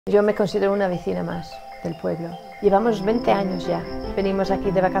Yo me considero una vecina más del pueblo. Llevamos 20 años ya. Venimos aquí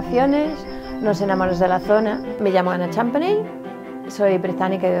de vacaciones, nos enamoramos de la zona. Me llamo Anna Champeney, soy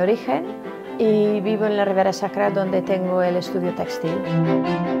británica de origen y vivo en la Ribeira Sacra, donde tengo el estudio textil.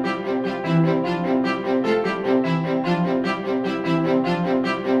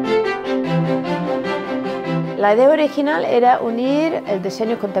 La idea original era unir el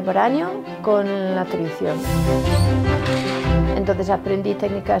diseño contemporáneo con la tradición. Entonces aprendí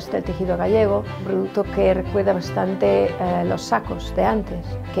técnicas del tejido gallego, un producto que recuerda bastante los sacos de antes,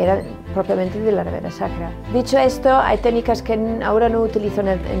 que eran propiamente de la Ribeira Sacra. Dicho esto, hay técnicas que ahora no utilizo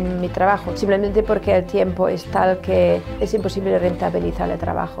en mi trabajo, simplemente porque el tiempo es tal que es imposible rentabilizar el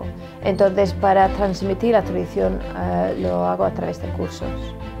trabajo. Entonces, para transmitir la tradición, lo hago a través de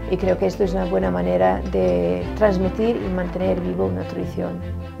cursos. Y creo que esto es una buena manera de transmitir y mantener vivo una tradición.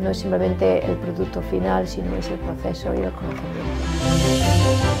 No es simplemente el producto final, sino es el proceso y el conocimiento.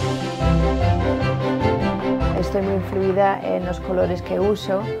 Estoy muy influida en los colores que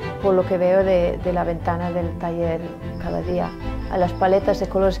uso, por lo que veo de la ventana del taller cada día. Las paletas de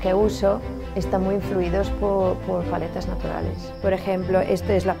colores que uso están muy influidos por paletas naturales. Por ejemplo,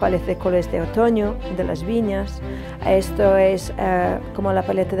 esta es la paleta de colores de otoño, de las viñas. Esto es como la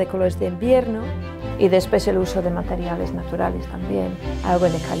paleta de colores de invierno. Y después el uso de materiales naturales también, algo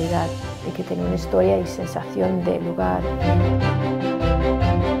de calidad y que tiene una historia y sensación de lugar.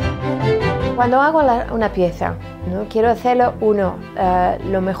 Cuando hago una pieza, ¿no? Quiero hacerlo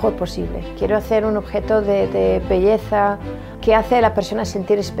lo mejor posible. Quiero hacer un objeto de belleza que hace a la persona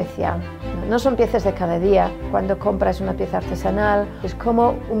sentir especial. No son piezas de cada día. Cuando compras una pieza artesanal es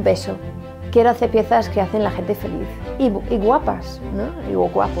como un beso. Quiero hacer piezas que hacen a la gente feliz y guapas, ¿no? Y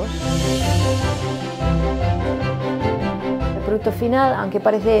guapos. El producto final,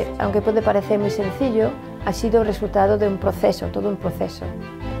 aunque puede parecer muy sencillo, ha sido el resultado de un proceso, todo un proceso.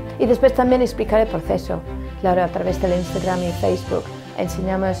 Y después también explicar el proceso. Claro, a través del Instagram y Facebook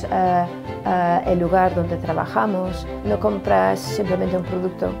enseñamos el lugar donde trabajamos. No compras simplemente un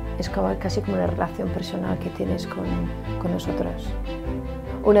producto, es casi como una relación personal que tienes con nosotros.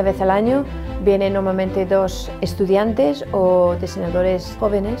 Una vez al año vienen normalmente 2 estudiantes o diseñadores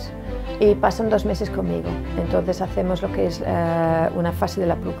jóvenes y pasan 2 meses conmigo. Entonces hacemos lo que es una fase de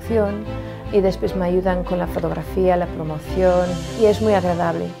la producción y después me ayudan con la fotografía, la promoción y es muy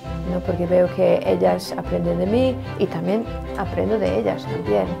agradable, ¿no? Porque veo que ellas aprenden de mí y también aprendo de ellas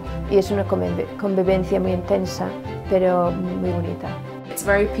también. Y es una convivencia muy intensa, pero muy bonita. It's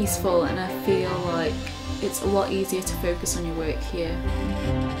very peaceful and I feel like it's a lot easier to focus on your work here.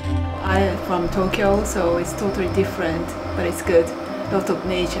 I'm from Tokyo, so it's totally different, but it's good. A lot of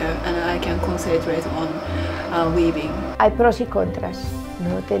nature and I can concentrate on weaving. Hay pros y contras,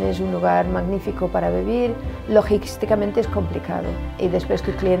 ¿no? Tienes un lugar magnífico para vivir, logísticamente es complicado y después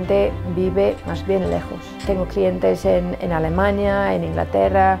tu cliente vive más bien lejos. Tengo clientes en Alemania, en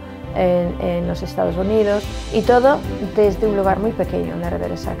Inglaterra, en los Estados Unidos y todo desde un lugar muy pequeño, en la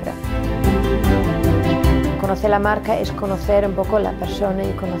Ribeira Sacra. Conocer la marca es conocer un poco la persona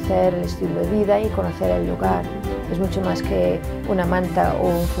y conocer el estilo de vida y conocer el lugar. Es mucho más que una manta o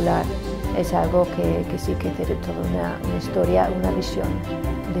un fular. Es algo que sí que tiene toda una historia, una visión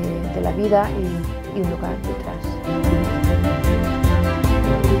de la vida y un lugar detrás.